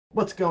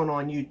What's going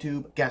on,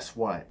 YouTube? Guess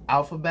what?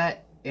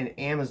 Alphabet and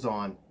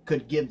Amazon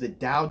could give the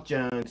Dow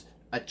Jones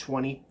a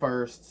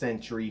 21st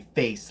century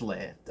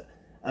facelift.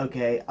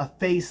 Okay, a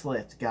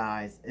facelift,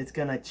 guys. It's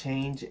gonna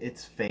change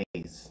its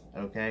face.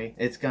 Okay,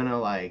 it's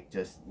gonna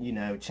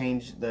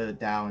change the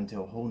Dow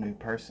into a whole new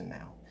person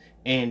now.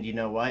 And you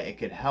know what? It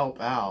could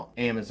help out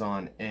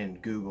Amazon and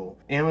Google.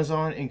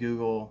 Amazon and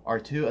Google are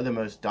two of the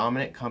most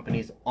dominant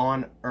companies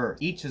on earth.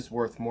 Each is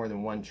worth more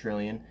than $1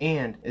 trillion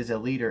and is a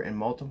leader in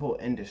multiple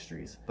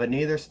industries. But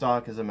neither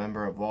stock is a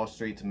member of Wall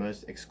Street's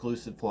most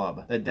exclusive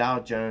club, the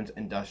Dow Jones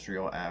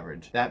Industrial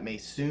Average. That may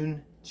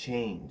soon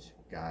change,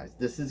 guys.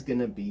 This is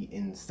gonna be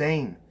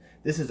insane.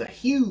 This is a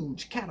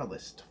huge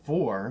catalyst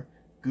for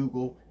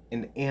Google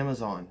and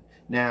Amazon.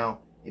 Now,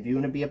 if you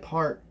want to be a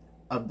part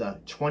of the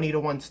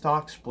 20-to-1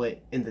 stock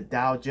split in the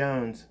Dow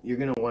Jones, you're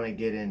going to want to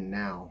get in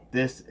now.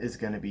 This is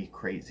going to be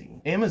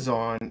crazy.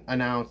 Amazon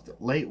announced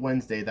late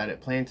Wednesday that it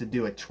planned to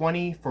do a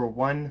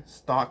 20-for-1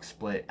 stock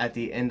split at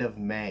the end of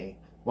May.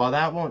 While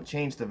that won't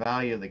change the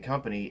value of the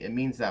company, it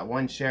means that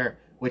one share,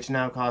 which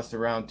now costs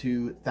around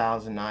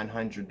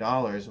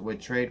 $2,900,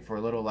 would trade for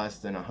a little less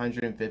than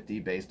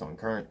 $150 based on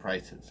current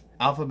prices.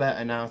 Alphabet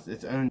announced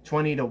its own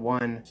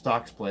 20-to-1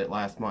 stock split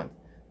last month.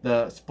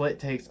 The split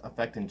takes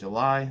effect in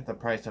July. The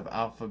price of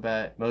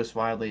Alphabet, most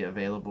widely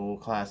available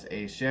Class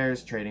A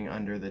shares trading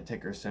under the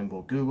ticker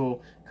symbol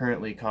Google,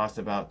 currently costs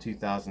about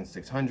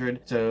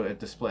 $2,600. So if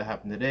the split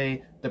happened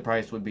today, the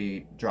price would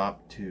be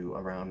dropped to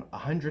around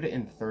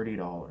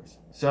 $130.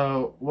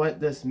 So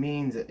what this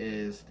means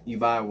is you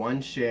buy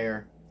one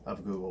share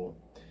of Google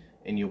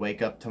and you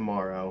wake up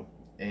tomorrow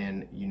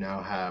and you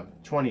now have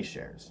 20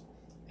 shares.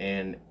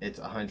 And it's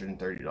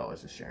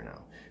 $130 a share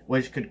now,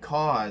 which could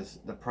cause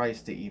the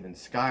price to even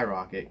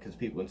skyrocket because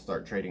people can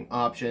start trading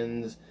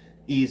options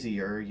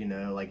easier. You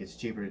know, like it's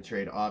cheaper to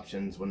trade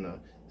options when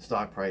the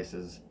stock price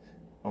is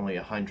only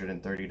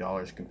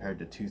 $130 compared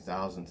to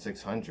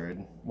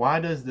 $2,600. Why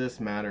does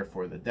this matter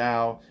for the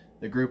Dow?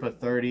 The group of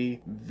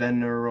 30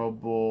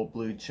 venerable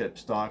blue chip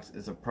stocks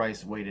is a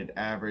price weighted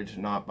average,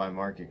 not by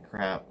market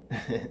cap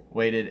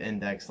weighted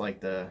index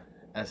like the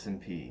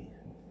S&P.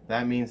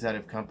 That means that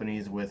if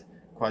companies with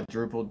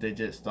quadruple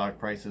digit stock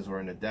prices were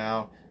in the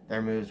Dow,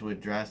 their moves would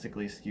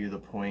drastically skew the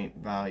point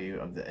value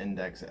of the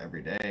index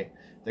every day.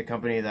 The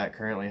company that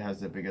currently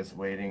has the biggest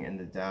weighting in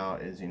the Dow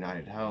is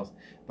United Health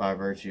by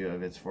virtue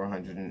of its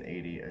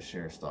 480 a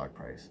share stock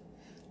price.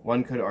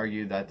 One could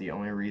argue that the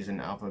only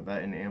reason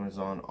Alphabet and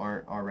Amazon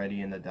aren't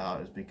already in the Dow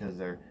is because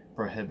their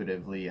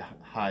prohibitively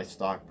high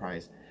stock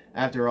price.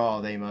 After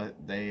all,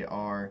 they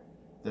are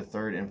the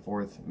third and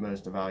fourth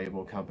most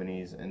valuable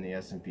companies in the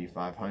S&P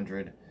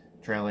 500.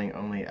 Trailing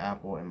only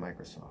Apple and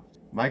Microsoft.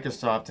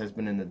 Microsoft has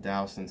been in the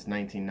Dow since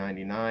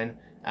 1999.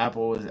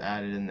 Apple was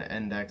added in the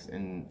index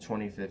in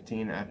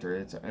 2015 after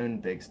its own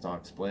big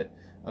stock split.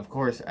 Of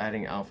course,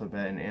 adding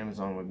Alphabet and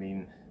Amazon would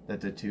mean that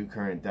the two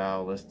current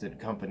Dow listed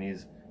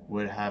companies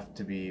would have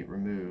to be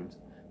removed.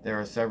 There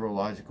are several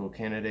logical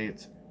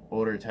candidates.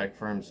 Older tech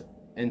firms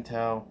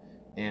Intel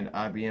and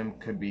IBM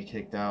could be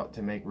kicked out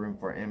to make room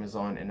for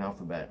Amazon and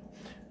Alphabet.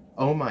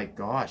 Oh my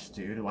gosh,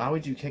 dude, why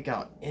would you kick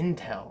out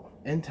Intel?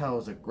 Intel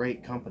is a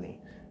great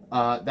company.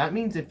 That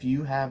means if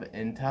you have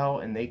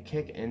Intel and they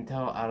kick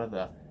Intel out of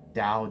the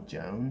Dow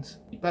Jones,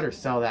 you better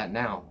sell that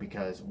now,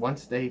 because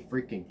once they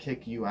freaking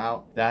kick you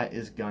out, that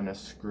is gonna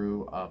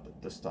screw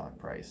up the stock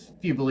price.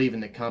 If you believe in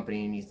the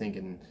company and you think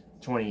in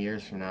 20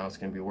 years from now it's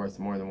gonna be worth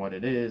more than what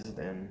it is,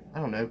 then I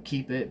don't know,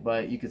 keep it,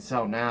 but you could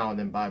sell now and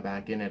then buy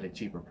back in at a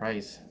cheaper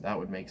price. That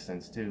would make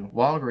sense too.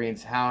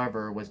 Walgreens,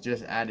 however, was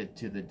just added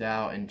to the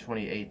Dow in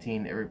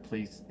 2018.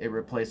 It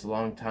replaced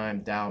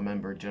longtime Dow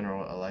member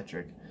General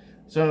Electric.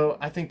 So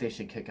I think they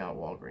should kick out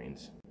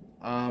Walgreens.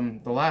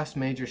 The last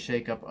major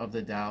shakeup of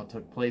the Dow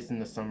took place in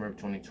the summer of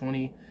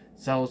 2020.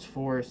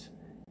 Salesforce,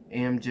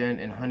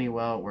 AMZN, and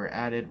Honeywell were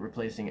added,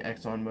 replacing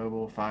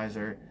ExxonMobil,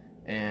 Pfizer,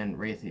 and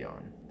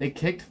Raytheon. They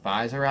kicked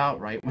Pfizer out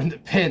right when the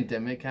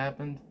pandemic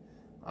happened.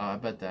 I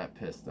bet that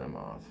pissed them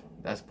off.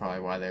 That's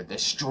probably why they're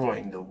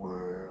destroying the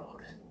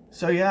world.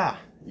 So yeah,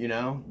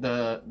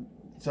 so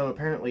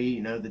apparently,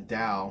 the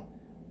Dow,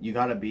 you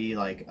gotta be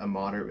like a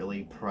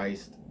moderately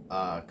priced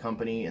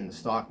company in the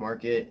stock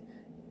market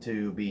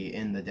to be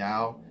in the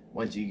Dow.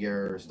 Once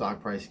your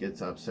stock price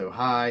gets up so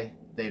high,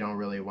 they don't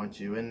really want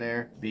you in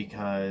there,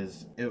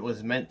 because it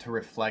was meant to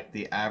reflect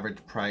the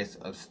average price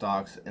of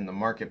stocks in the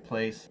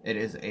marketplace. It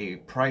is a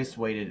price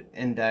weighted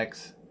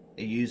index.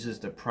 It uses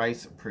the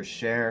price per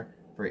share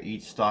for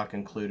each stock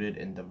included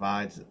and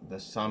divides the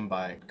sum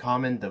by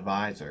common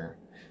divisor,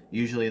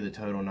 usually the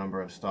total number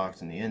of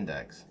stocks in the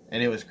index.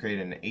 And it was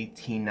created in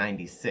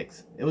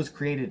 1896. It was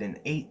created in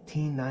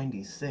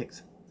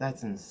 1896.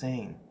 That's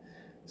insane.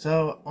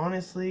 So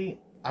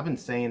honestly, I've been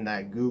saying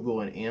that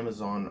Google and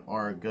Amazon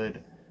are a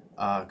good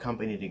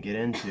company to get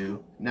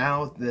into.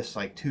 Now, this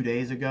like 2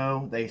 days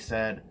ago, they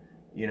said,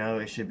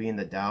 it should be in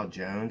the Dow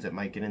Jones. It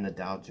might get in the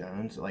Dow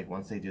Jones like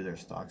once they do their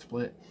stock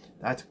split.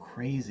 That's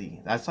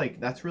crazy.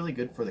 That's really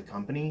good for the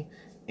company,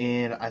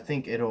 and I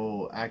think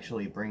it'll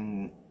actually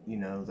bring you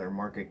know, their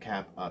market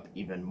cap up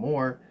even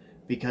more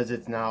because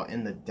it's now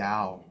in the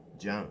Dow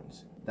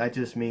Jones. That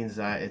just means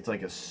that it's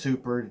like a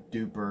super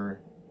duper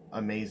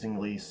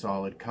amazingly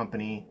solid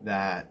company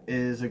that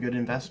is a good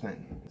investment.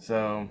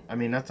 So I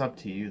mean, that's up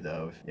to you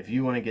though. If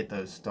you want to get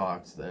those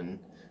stocks, then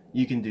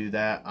you can do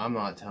that. I'm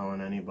not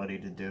telling anybody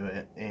to do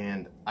it,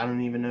 and I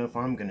don't even know if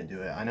I'm gonna do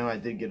it. I know I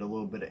did get a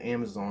little bit of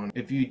Amazon.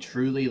 If you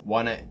truly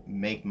want to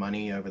make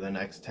money over the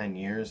next 10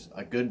 years,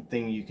 a good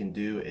thing you can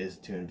do is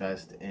to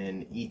invest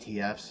in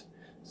ETFs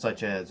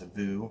such as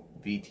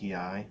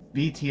VTI.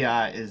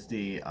 VTI is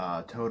the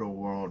total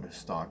world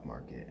stock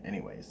market.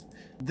 Anyways,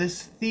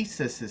 this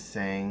thesis is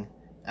saying,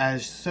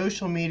 as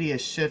social media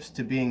shifts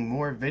to being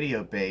more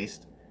video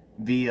based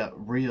via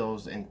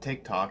Reels and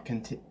TikTok,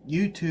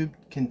 YouTube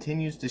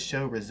continues to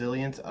show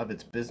resilience of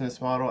its business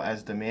model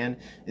as demand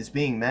is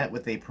being met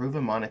with a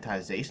proven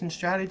monetization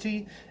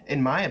strategy.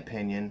 In my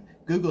opinion,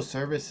 Google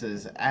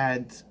services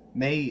ads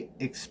may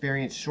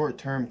experience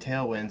short-term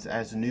tailwinds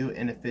as new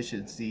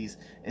inefficiencies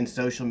in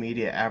social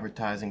media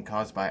advertising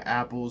caused by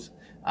Apple's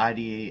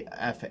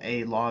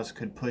IDFA laws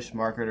could push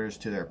marketers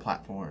to their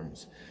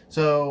platforms.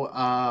 So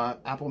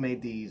Apple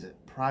made these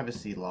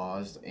privacy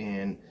laws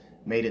and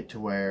made it to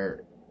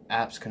where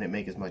apps couldn't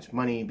make as much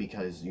money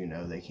because, you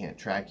know, they can't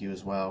track you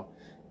as well.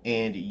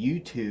 And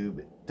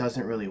YouTube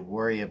doesn't really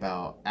worry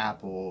about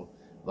Apple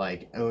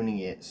like owning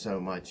it so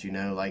much, you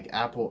know, like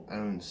Apple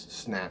owns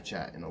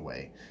Snapchat in a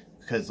way,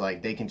 because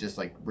like they can just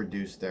like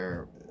reduce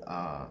their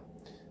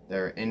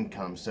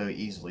income so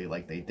easily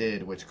like they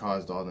did, which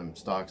caused all them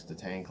stocks to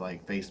tank,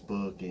 like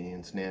Facebook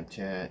and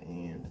Snapchat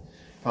and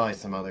probably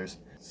some others.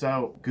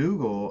 So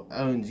Google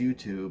owns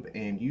YouTube,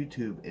 and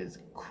YouTube is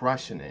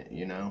crushing it,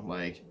 you know,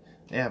 like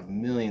they have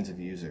millions of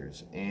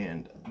users,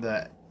 and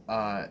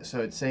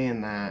so it's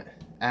saying that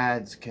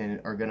ads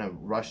are gonna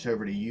rush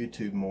over to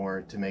YouTube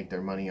more to make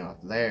their money off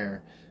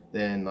there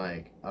than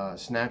like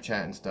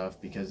Snapchat and stuff,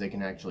 because they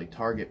can actually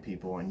target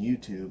people on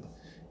YouTube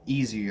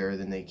easier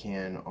than they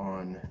can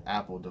on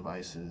Apple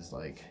devices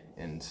like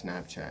in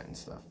Snapchat and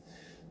stuff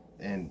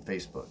and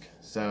Facebook.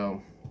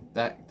 So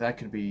that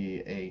could be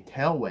a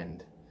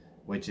tailwind,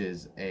 which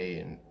is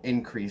an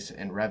increase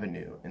in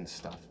revenue and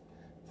stuff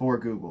for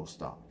Google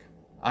stock.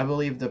 I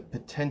believe the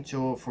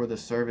potential for the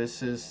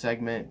services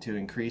segment to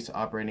increase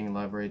operating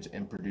leverage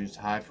and produce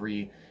high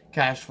free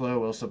cash flow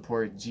will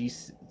support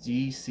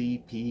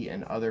GCP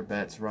and other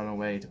bets run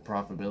away to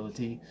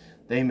profitability.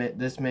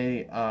 This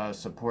may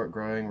support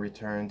growing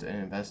returns and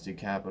invested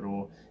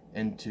capital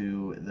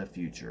into the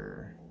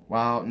future.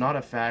 While not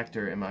a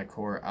factor in my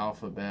core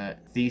Alphabet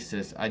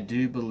thesis, I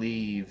do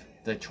believe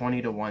the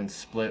 20-to-1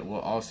 split will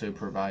also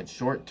provide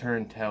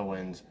short-term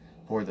tailwinds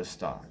for the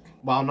stock.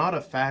 While not a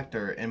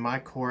factor in my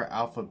core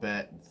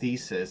Alphabet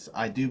thesis,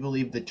 I do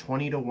believe the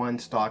 20-to-1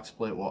 stock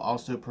split will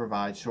also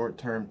provide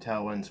short-term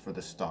tailwinds for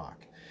the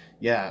stock.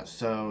 Yeah,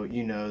 so,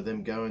 you know,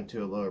 them going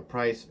to a lower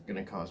price are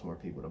going to cause more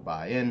people to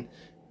buy in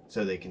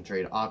so they can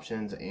trade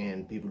options,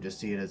 and people just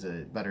see it as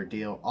a better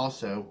deal.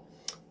 Also,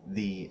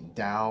 the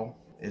Dow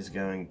is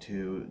going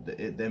to,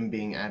 them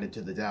being added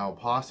to the Dow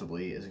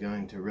possibly is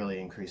going to really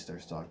increase their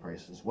stock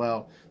price as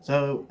well.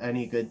 So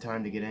any good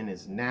time to get in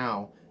is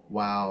now,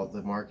 while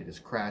the market is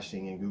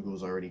crashing, and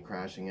Google's already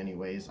crashing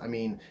anyways. I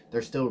mean,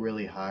 they're still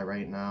really high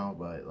right now,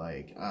 but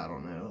like, I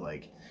don't know,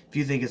 like if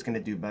you think it's going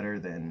to do better,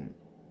 then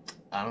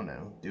I don't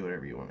know, do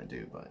whatever you want to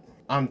do, but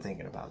I'm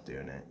thinking about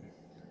doing it.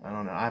 I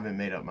don't know, I haven't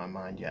made up my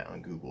mind yet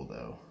on Google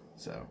though,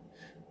 so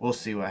we'll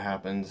see what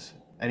happens.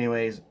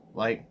 Anyways,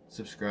 like,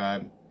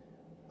 subscribe,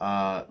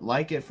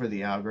 like it for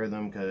the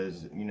algorithm,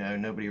 because, you know,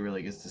 nobody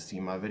really gets to see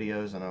my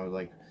videos, and I would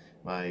like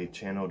my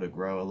channel to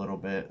grow a little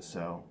bit,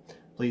 so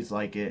please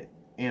like it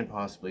and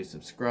possibly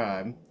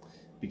subscribe,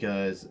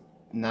 because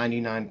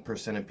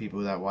 99% of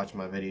people that watch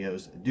my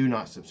videos do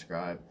not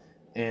subscribe.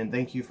 And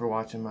thank you for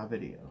watching my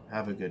video.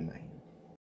 Have a good night.